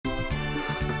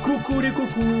Coucou les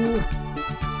coucous!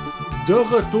 De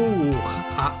retour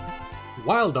à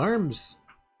Wild Arms.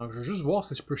 Donc, je vais juste voir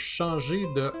si je peux changer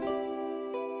de...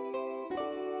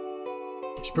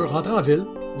 Je peux rentrer en ville.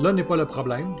 Là n'est pas le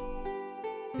problème.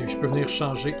 Et je peux venir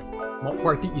changer mon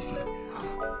party ici.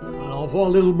 Alors, on voit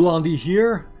Little Blondie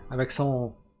here avec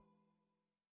son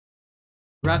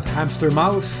Rat Hamster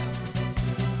Mouse.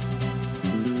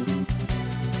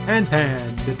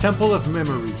 Handpan, the Temple of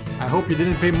Memory. I hope you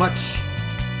didn't pay much.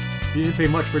 You didn't pay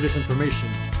much for this information.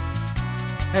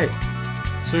 Hey,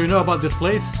 so you know about this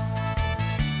place?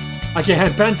 Okay,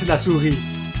 Handpan, c'est la souris.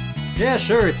 Yeah,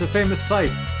 sure, it's a famous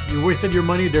site. You wasted your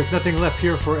money, there's nothing left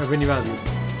here for of any value.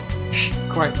 Shh,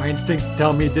 quiet, my instinct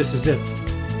tell me this is it.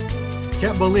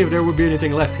 Can't believe there would be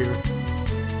anything left here.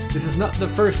 This is not the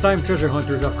first time treasure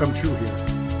hunters have come through here.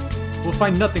 We'll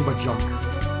find nothing but junk.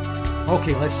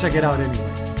 Okay, let's check it out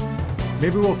anyway.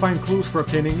 Maybe we'll find clues for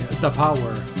obtaining the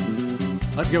power.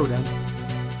 Let's go then.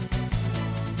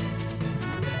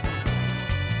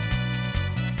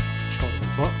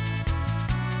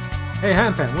 Hey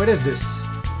Handpan, what is this?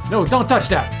 No, don't touch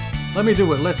that! Let me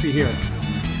do it, let's see here.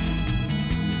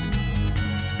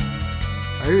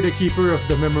 Are you the keeper of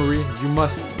the memory? You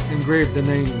must engrave the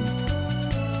name.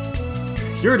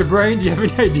 You're the brain, do you have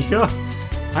any idea?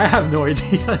 I have no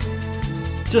idea.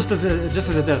 Just as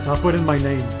it is, I'll put in my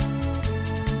name.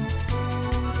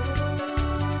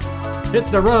 Hit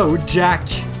the road, Jack!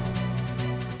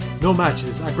 No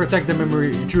matches. I protect the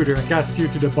memory. Intruder, I cast you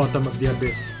to the bottom of the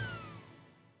abyss.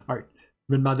 Alright.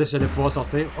 Je me demandais si j'allais pouvoir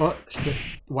sortir. Oh,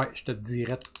 ouais, je te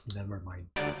dirais. Never mind.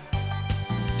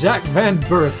 Jack Van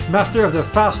Burst, master of the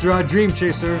fast draw dream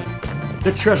chaser,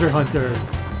 the treasure hunter.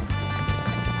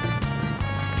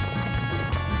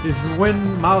 His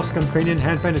Wind Mouse companion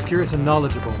Handpan is curious and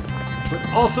knowledgeable, but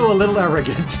also a little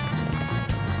arrogant.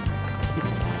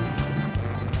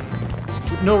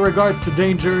 With no regards to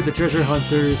danger, the treasure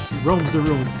hunters roams the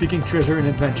ruins, seeking treasure and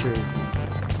adventure.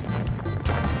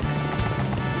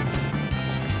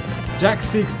 Jack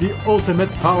seeks the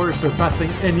ultimate power surpassing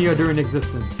any other in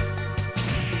existence.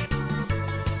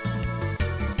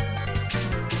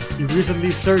 You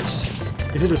recently searched.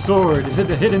 Is it a sword? Is it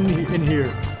hidden in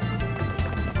here?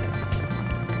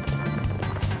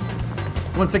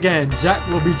 Once again, Jack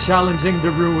will be challenging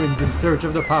the ruins in search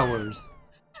of the powers.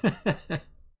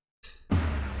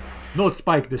 No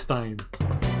spike this time.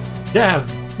 Damn,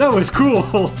 that was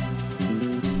cool!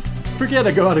 Forget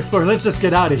to go out exploring, let's just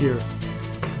get out of here.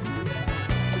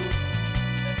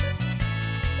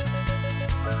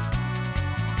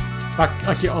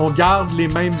 Ok, on garde les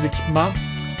mêmes équipements.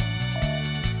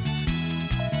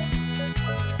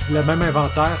 Le même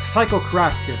inventaire. Psycho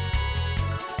Crack.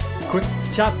 Coûte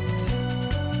 4.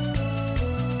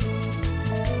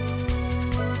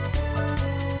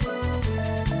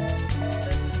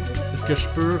 Est-ce que je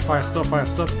peux faire ça,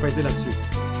 puis peser là-dessus?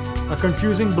 A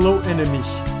confusing blow enemy.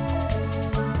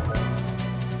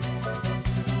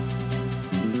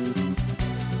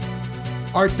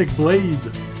 Arctic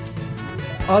Blade.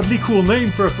 Oddly cool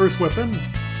name for a first weapon.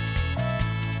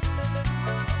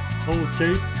 Ok,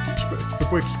 je peux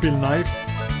pas équiper le knife.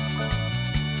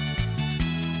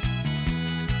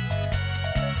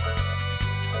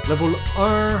 Level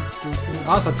 1.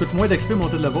 Ah, ça te coûte moins d'XP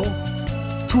monter de level.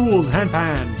 Tools,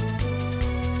 Handpan.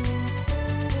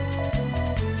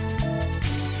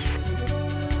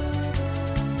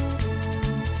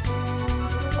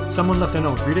 Someone left a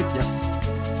note. Read it? Yes.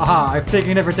 Aha, I've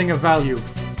taken everything of value.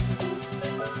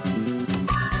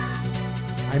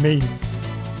 I mean...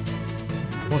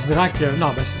 Considérant que...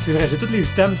 Non, ben c'est vrai, j'ai tous les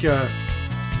items que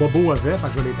Bobo avait, fait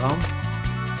que je vais les prendre.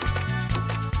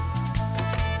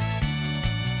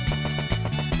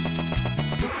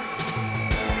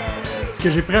 Est-ce que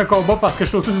j'ai pris un combat parce que je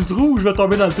suis autour du trou ou je vais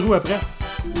tomber dans le trou après?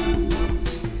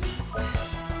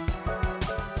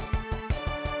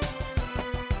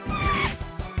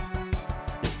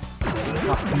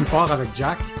 Ah, plus fort avec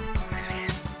Jack.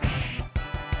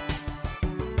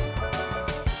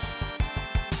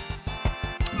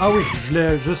 Ah oui, je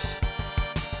voulais juste...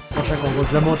 Prochain combat. Je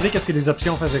voulais montrer qu'est-ce que les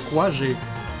options faisaient quoi. J'ai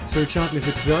searché entre les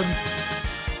épisodes.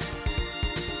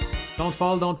 Don't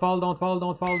fall, don't fall, don't fall,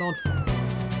 don't fall, don't fall.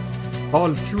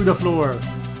 Fall through the floor.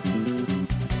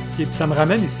 Ok, puis ça me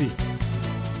ramène ici.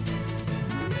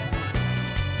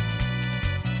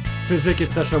 Physics is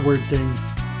such a weird thing.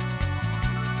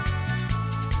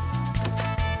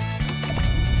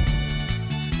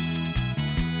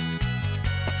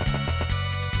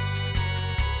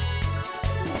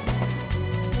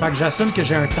 Fait que j'assume que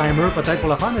j'ai un timer peut-être pour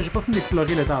le faire, mais j'ai pas fini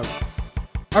d'explorer l'étage.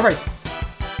 Alright.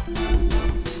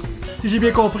 Si j'ai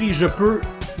bien compris, je peux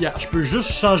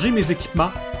juste changer mes équipements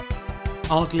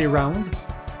entre les rounds.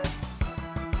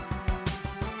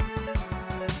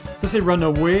 Ça, c'est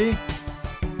Runaway.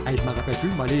 Hey, je m'en rappelle plus.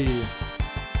 Je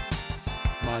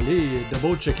vais aller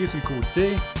double-checker sur le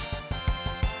côté.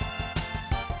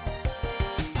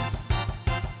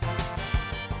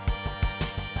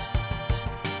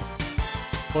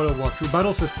 Pas le walkthrough.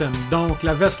 Battle System. Donc,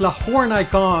 la veste, la Horn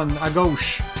Icon à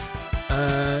gauche.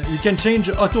 You can change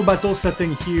Auto Battle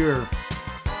setting here.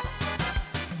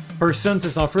 Person, c'est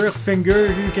sans faire. Finger,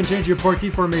 you can change your party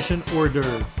formation order.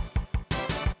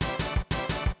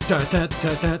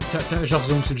 Je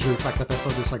rezoome sur le jeu, fait que ça fait ça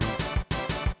 2 secondes.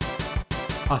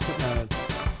 Ah, c'est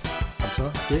comme ça,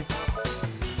 ok.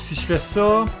 Si je fais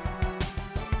ça,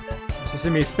 ça c'est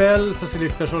mes spells, ça c'est les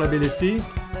special abilities.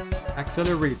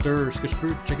 Accelerator, est-ce que je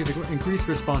peux checker c'est quoi? Increase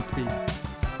response speed.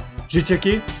 J'ai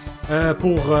checké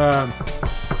pour,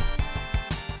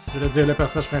 je vais dire le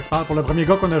personnage principal. Pour le premier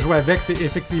gars qu'on a joué avec, c'est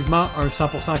effectivement un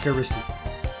 100% accuracy.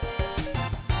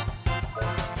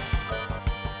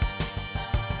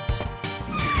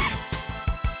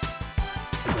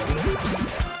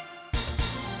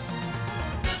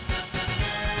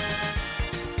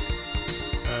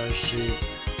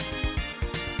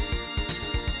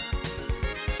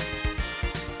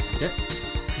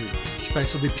 Je pèse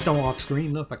sur des pitons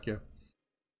off-screen, là, fait que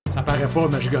ça paraît pas,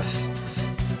 mais je gosse.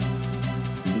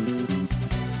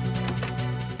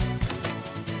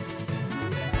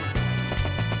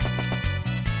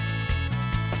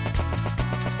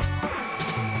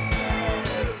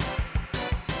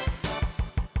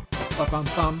 Pam,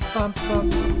 pam, pam, pam.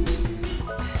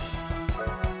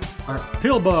 Un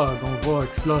pillbug, on va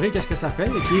explorer qu'est-ce que ça fait,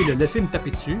 et puis le laisser me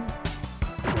taper dessus.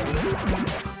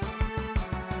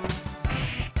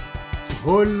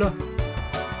 Roule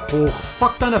pour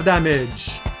fuck ton of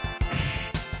damage.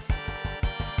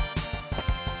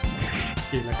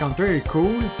 Ok, le counter est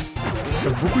cool. Il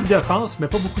a beaucoup de défense, mais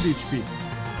pas beaucoup d'HP.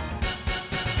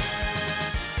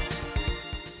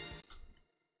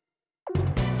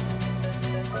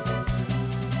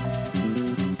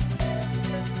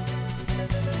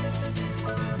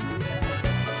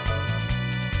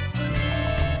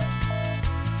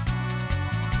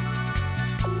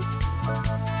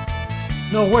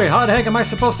 No way, how the heck am I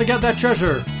supposed to get that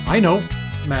treasure? I know.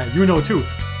 Man, you know too.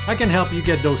 I can help you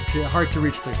get those hard to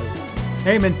reach places.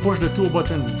 Aim and push the tool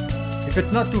button. If it's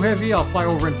not too heavy, I'll fly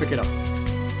over and pick it up.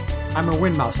 I'm a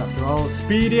wind mouse after all.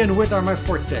 Speedy and wit are my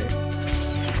forte.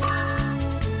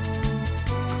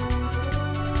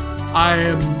 I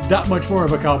am that much more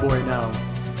of a cowboy now.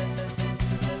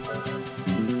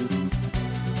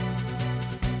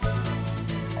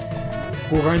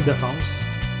 Pour un de défense.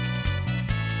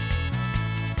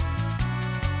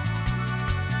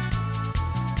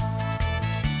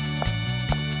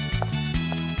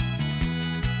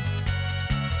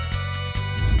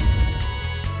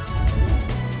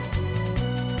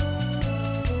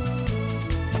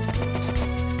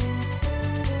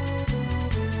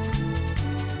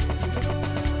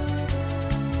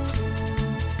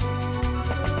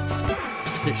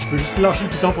 Je peux juste lâcher le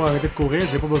piton pour arrêter de courir,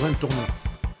 j'ai pas besoin de tourner.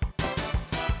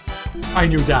 I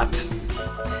knew that!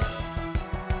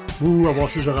 Ouh, à voir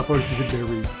si j'aurais pas utilisé le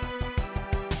berry.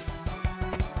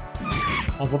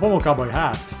 On voit pas mon cowboy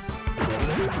hat.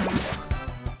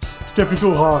 C'était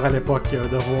plutôt rare à l'époque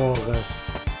de voir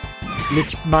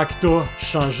l'équipement que t'as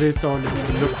changer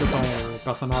le look de ton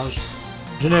personnage.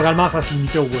 Généralement, ça se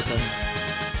limitait au weapon.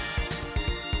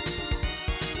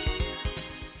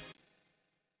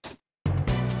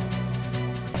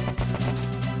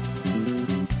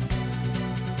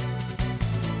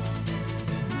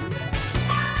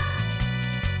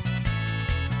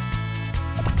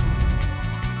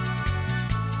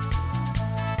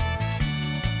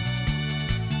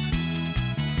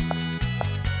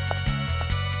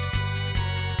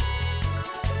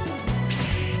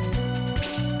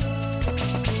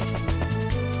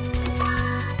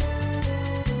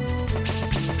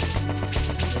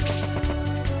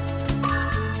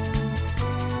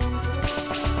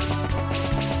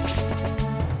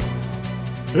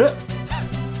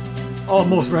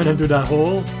 Almost ran into that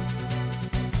hole.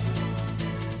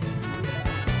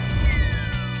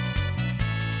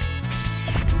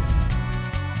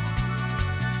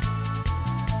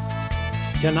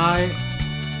 Can I...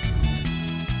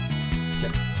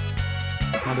 Okay.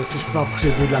 Attendez, si je peux en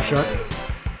pousser deux de la shot.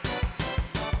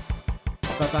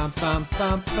 Pam, pam,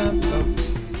 pam, pam, pam.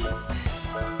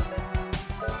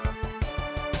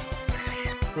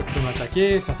 Tu peux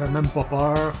m'attaquer, ça fait même pas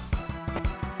peur.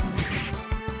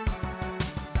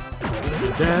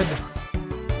 Dead.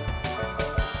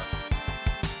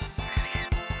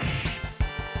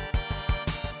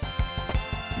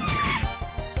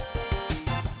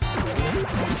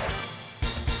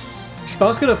 Je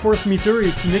pense que le force meter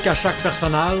est unique à chaque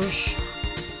personnage.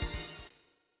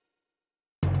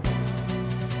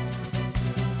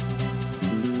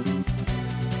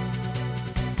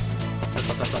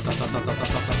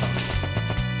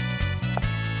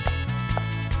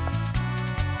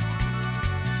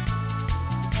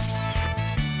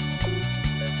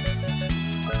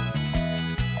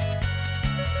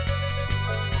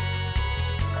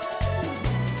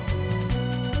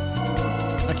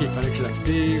 Ok, il fallait que je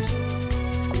l'active.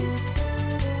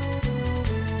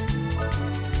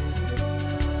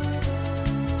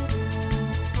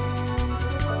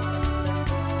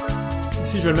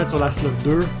 Ici, je vais le mettre sur la slot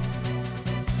 2.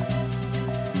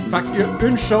 Fait qu'il y a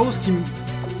une chose qui me...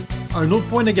 Un autre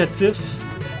point négatif.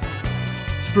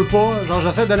 Tu peux pas... Genre,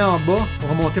 j'essaie d'aller en bas pour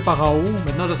remonter par en haut.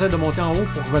 Maintenant, j'essaie de monter en haut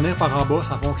pour revenir par en bas.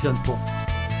 Ça fonctionne pas.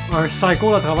 Un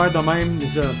cycle à travers de même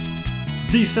is a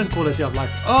decent quality of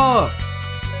life. Ah!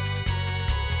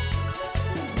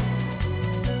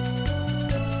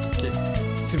 Okay.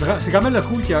 C'est quand même le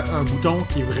cool qu'il y a un bouton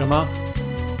qui est vraiment...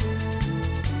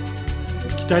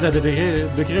 qui t'aide à décrire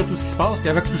tout ce qui se passe. Puis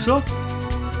avec tout ça,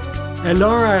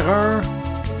 L1, R1,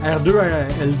 R2,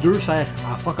 L2 sert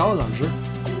à fuck all dans le jeu.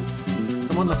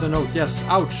 Someone left a note. Yes.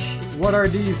 Ouch. What are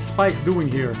these spikes doing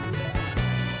here?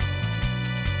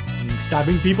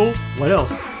 Stabbing people? What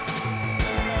else?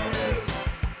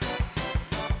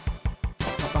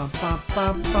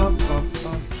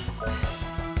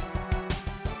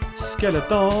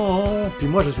 Skeleton. Puis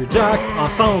moi je suis Jack.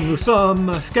 Ensemble nous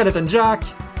sommes Skeleton Jack.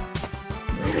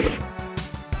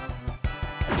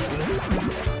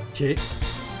 Ok.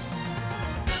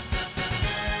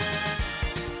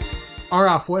 Un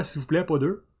à la fois, s'il vous plaît, pas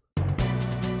deux.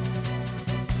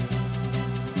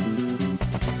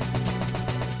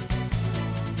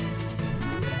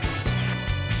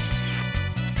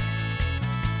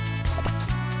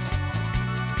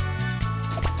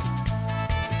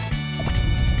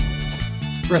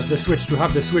 Press the switch to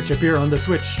have the switch appear on the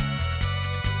switch.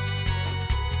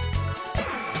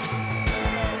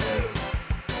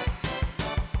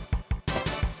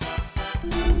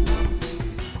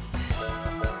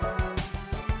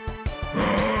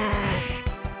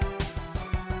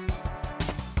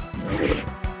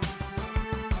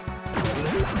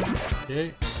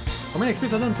 Ok. Combien d'XP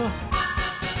ça donne ça?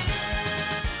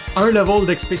 Un level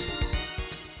d'XP.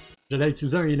 J'allais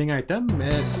utiliser un healing item,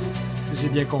 mais si j'ai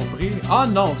bien compris... Ah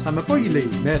non, ça m'a pas healé,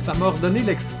 mais ça m'a redonné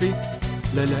l'XP,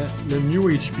 le new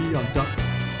HP on top.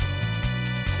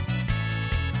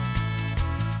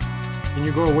 Can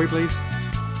you go away, please?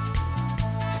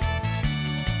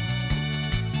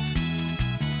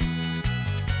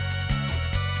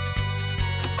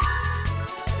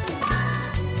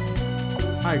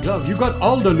 Hi, Glove, you got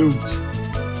all the loot.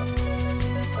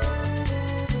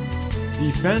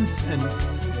 Defense and...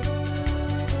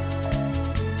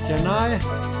 Can I?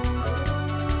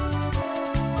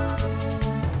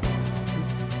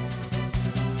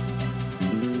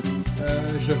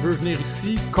 Je veux venir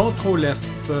ici. Control F.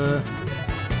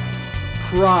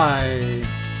 Pry.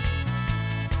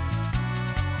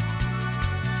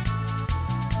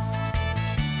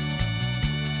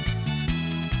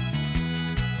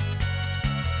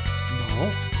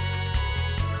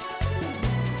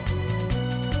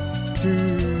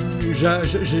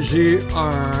 J'ai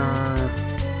un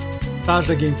page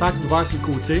de GameFAQs ouvert sur le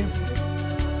côté.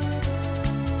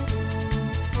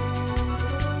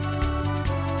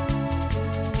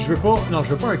 Je veux pas... Non, je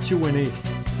veux pas un Q&A.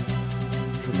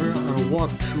 Je veux un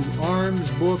walkthrough. Arms,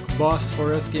 book, boss,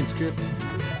 forest, game script.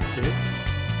 Ok.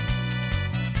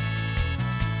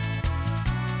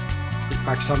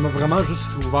 Fait que ça m'a vraiment juste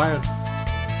ouvert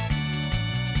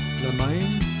le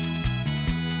même.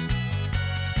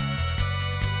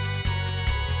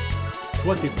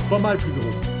 Toi, t'es pas mal plus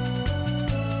gros.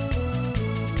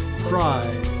 Cry.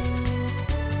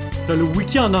 T'as le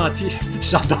wiki en entier.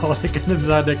 J'adore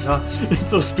l'économiseur d'écran.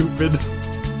 It's so stupid.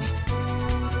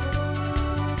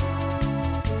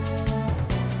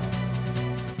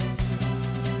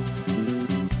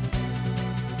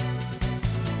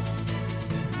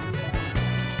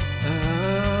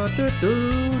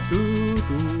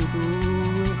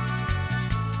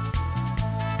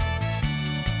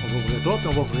 On va ouvrir toi, puis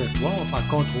on va ouvrir toi. On va faire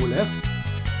CTRL F.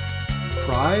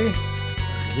 Try.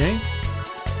 Rien.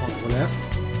 CTRL F.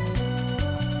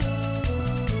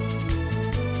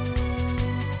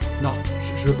 Non,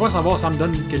 je veux pas savoir ça me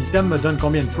donne, que l'item me donne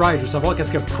combien de pry. Je veux savoir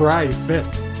qu'est-ce que pry fait.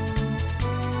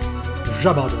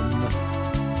 J'abandonne.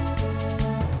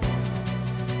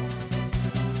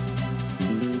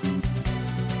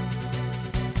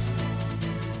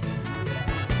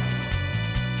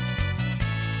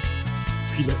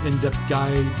 puis le in-depth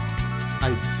guide.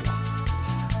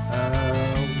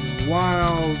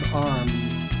 Wild Arm.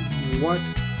 What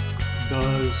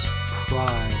does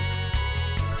pry?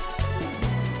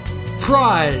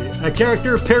 Pry! A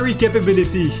character parry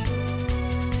capability.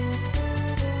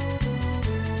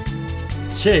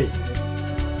 Okay.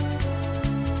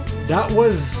 That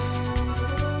was...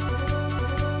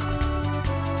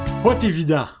 pas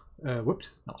évident.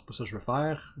 Oups, non, c'est pas ça que je veux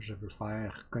faire. Je veux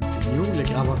faire continue.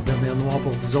 L'écran va devenir noir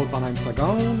pour vous autres pendant une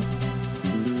seconde.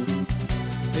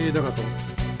 Et de retour.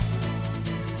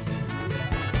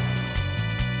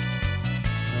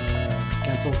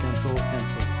 Cancel, cancel,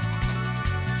 cancel.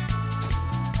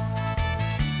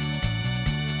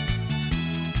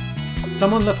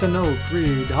 Someone left a note.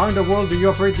 Read. How in the world do you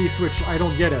operate these switch? I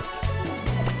don't get it.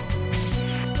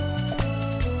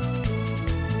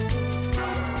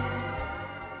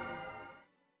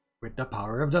 With the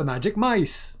power of the magic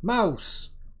mouse. Meows.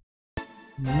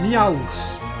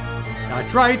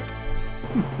 That's right.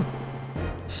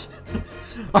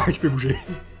 Alright, je peux bouger.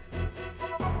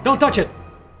 Don't touch it!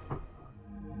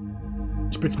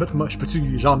 Je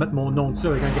peux-tu genre mettre mon nom dessus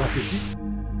avec un graffiti?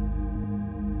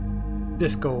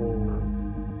 Disco.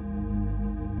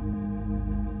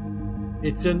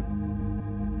 It's an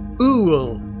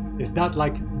owl. Is that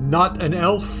like not an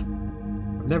elf?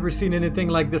 I've never seen anything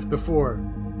like this before.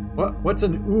 What's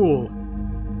an owl?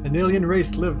 An alien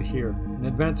race lived here. An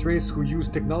advanced race who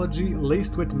used technology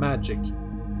laced with magic.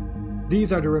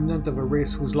 These are the remnant of a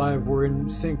race whose lives were in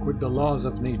sync with the laws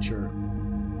of nature.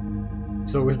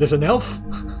 So is this an elf?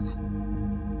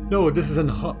 No, this is an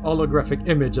holographic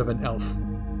image of an elf.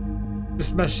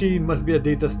 This machine must be a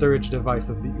data storage device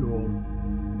of the owl.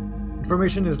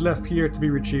 Information is left here to be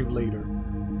retrieved later.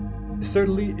 This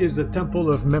certainly is a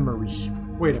temple of memory.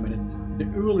 Wait a minute. The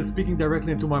owl is speaking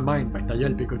directly into my mind. Ben ta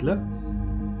gueule, pis écoute-la.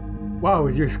 Wow,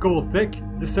 is your skull thick?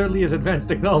 This certainly is advanced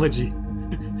technology.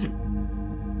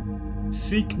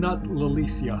 Seek not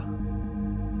Lolithia.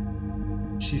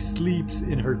 She sleeps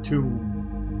in her tomb.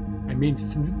 I mean, si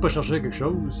tu me dis de pas chercher quelque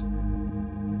chose.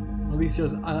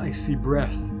 Lolithia's icy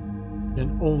breath,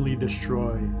 then only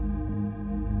destroy.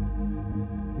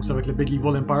 Ou ça va être le Big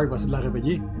Evil Empire qui va essayer de la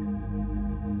réveiller.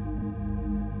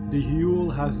 The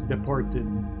Huel has departed.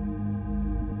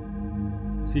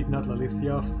 Seek not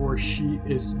Lolithia, for she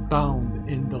is bound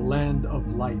in the land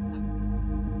of light.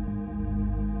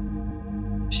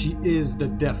 She is the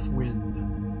death wind,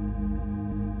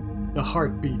 the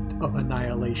heartbeat of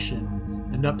annihilation,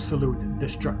 an absolute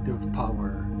destructive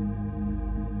power.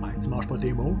 Ouais, tu manges pas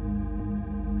tes mots.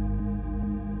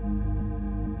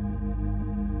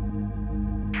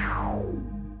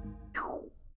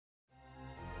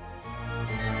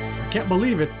 I can't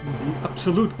believe it, the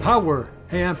absolute power.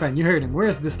 Hey Ampan, you heard him. Where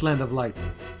is this land of light?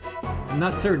 I'm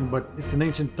not certain, but it's an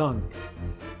ancient tongue.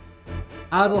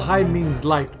 Adelheid means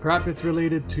light. Perhaps it's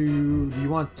related to... Do you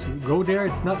want to go there?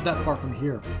 It's not that far from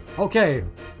here. Okay.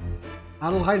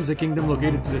 Adelheid is a kingdom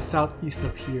located to the southeast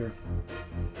of here.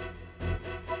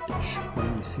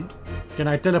 Let me see. Can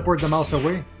I teleport the mouse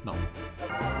away? No.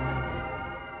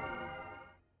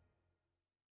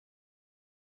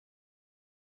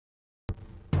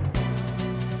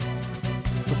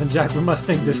 Listen, Jack, we must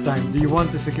think this time. Do you want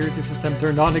the security system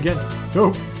turned on again?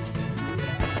 Nope.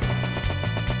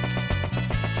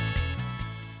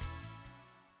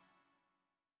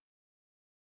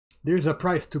 There's a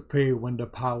price to pay when the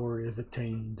power is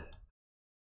attained.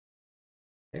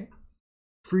 Okay.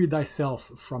 Free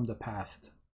thyself from the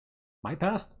past. My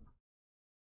past?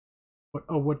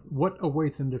 What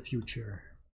awaits in the future?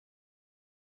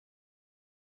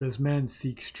 Does man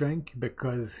seek strength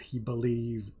because he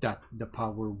believed that the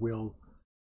power will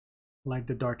light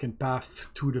the darkened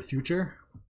path to the future?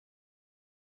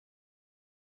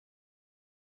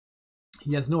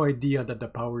 He has no idea that the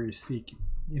power he seeks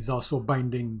is also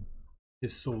binding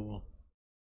his soul.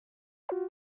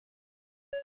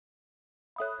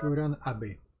 Kuran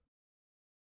Abe.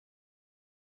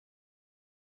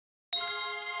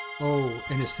 Oh,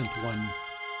 innocent one.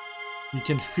 You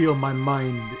can feel my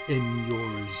mind in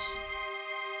yours.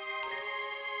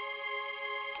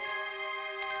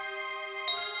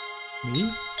 Me?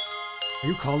 Are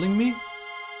you calling me?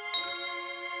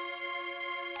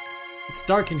 It's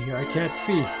dark in here, I can't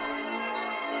see.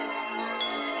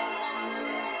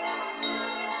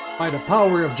 By the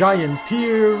power of giant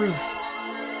tears.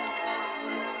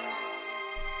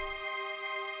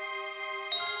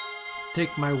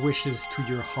 Take my wishes to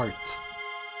your heart.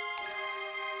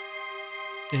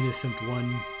 Innocent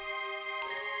one.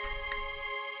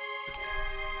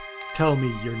 Tell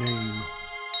me your name.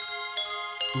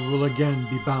 We will again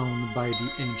be bound by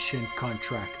the ancient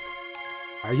contract.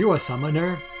 Are you a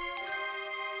summoner?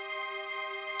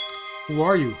 Who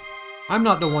are you? I'm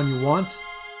not the one you want.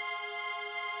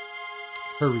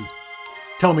 Hurry.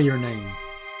 Tell me your name.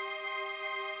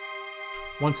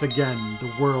 Once again,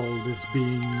 the world is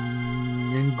being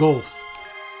engulfed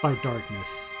by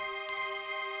darkness.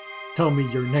 Tell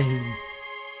me your name.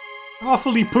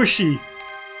 Awfully pushy.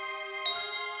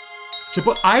 Je sais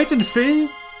pas, être une fille,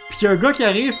 pis qu'il y a un gars qui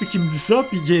arrive pis qui me dit ça,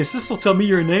 pis il insiste sur tell me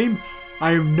your name.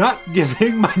 I am not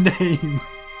giving my name.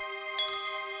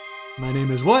 My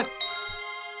name is what?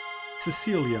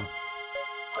 Cecilia.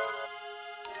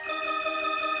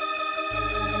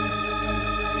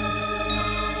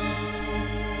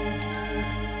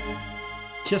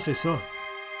 Qu'est-ce que c'est ça?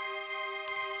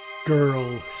 Girl,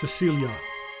 Cecilia,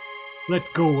 let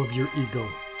go of your ego.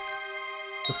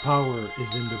 The power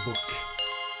is in the book.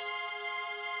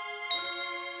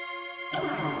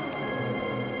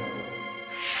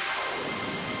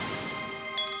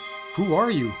 Who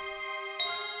are you?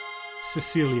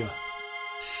 Cecilia.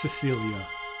 Cecilia.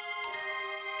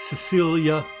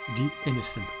 Cecilia, the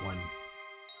innocent one.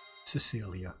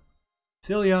 Cecilia.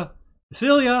 Cecilia.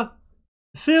 Cecilia!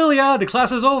 Cecilia! The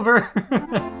class is over!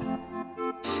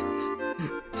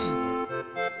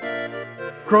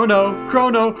 Chrono!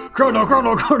 Chrono! Chrono!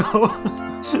 Chrono!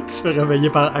 Chrono! Tu te fais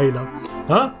réveiller par elle, là.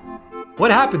 Huh?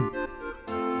 What happened?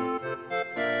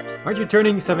 Aren't you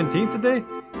turning 17 today?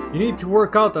 You need to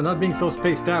work out on not being so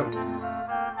spaced out.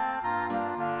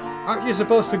 Aren't you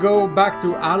supposed to go back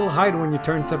to Adelheid when you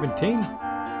turn 17?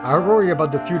 I worry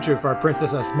about the future if our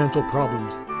princess has mental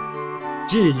problems.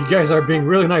 Gee, you guys are being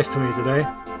really nice to me today.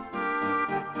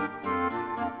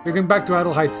 You're going back to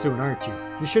Adelheid soon, aren't you?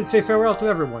 You should say farewell to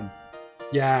everyone.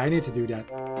 Yeah, I need to do that.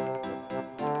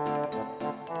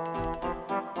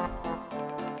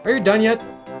 Are you done yet?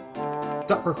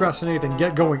 Stop procrastinating,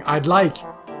 get going. I'd like.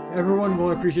 Everyone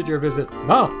will appreciate your visit.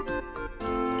 Bon!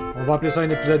 On va appeler ça un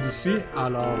épisode ici.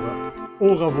 Alors,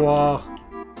 au revoir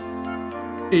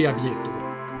et à bientôt.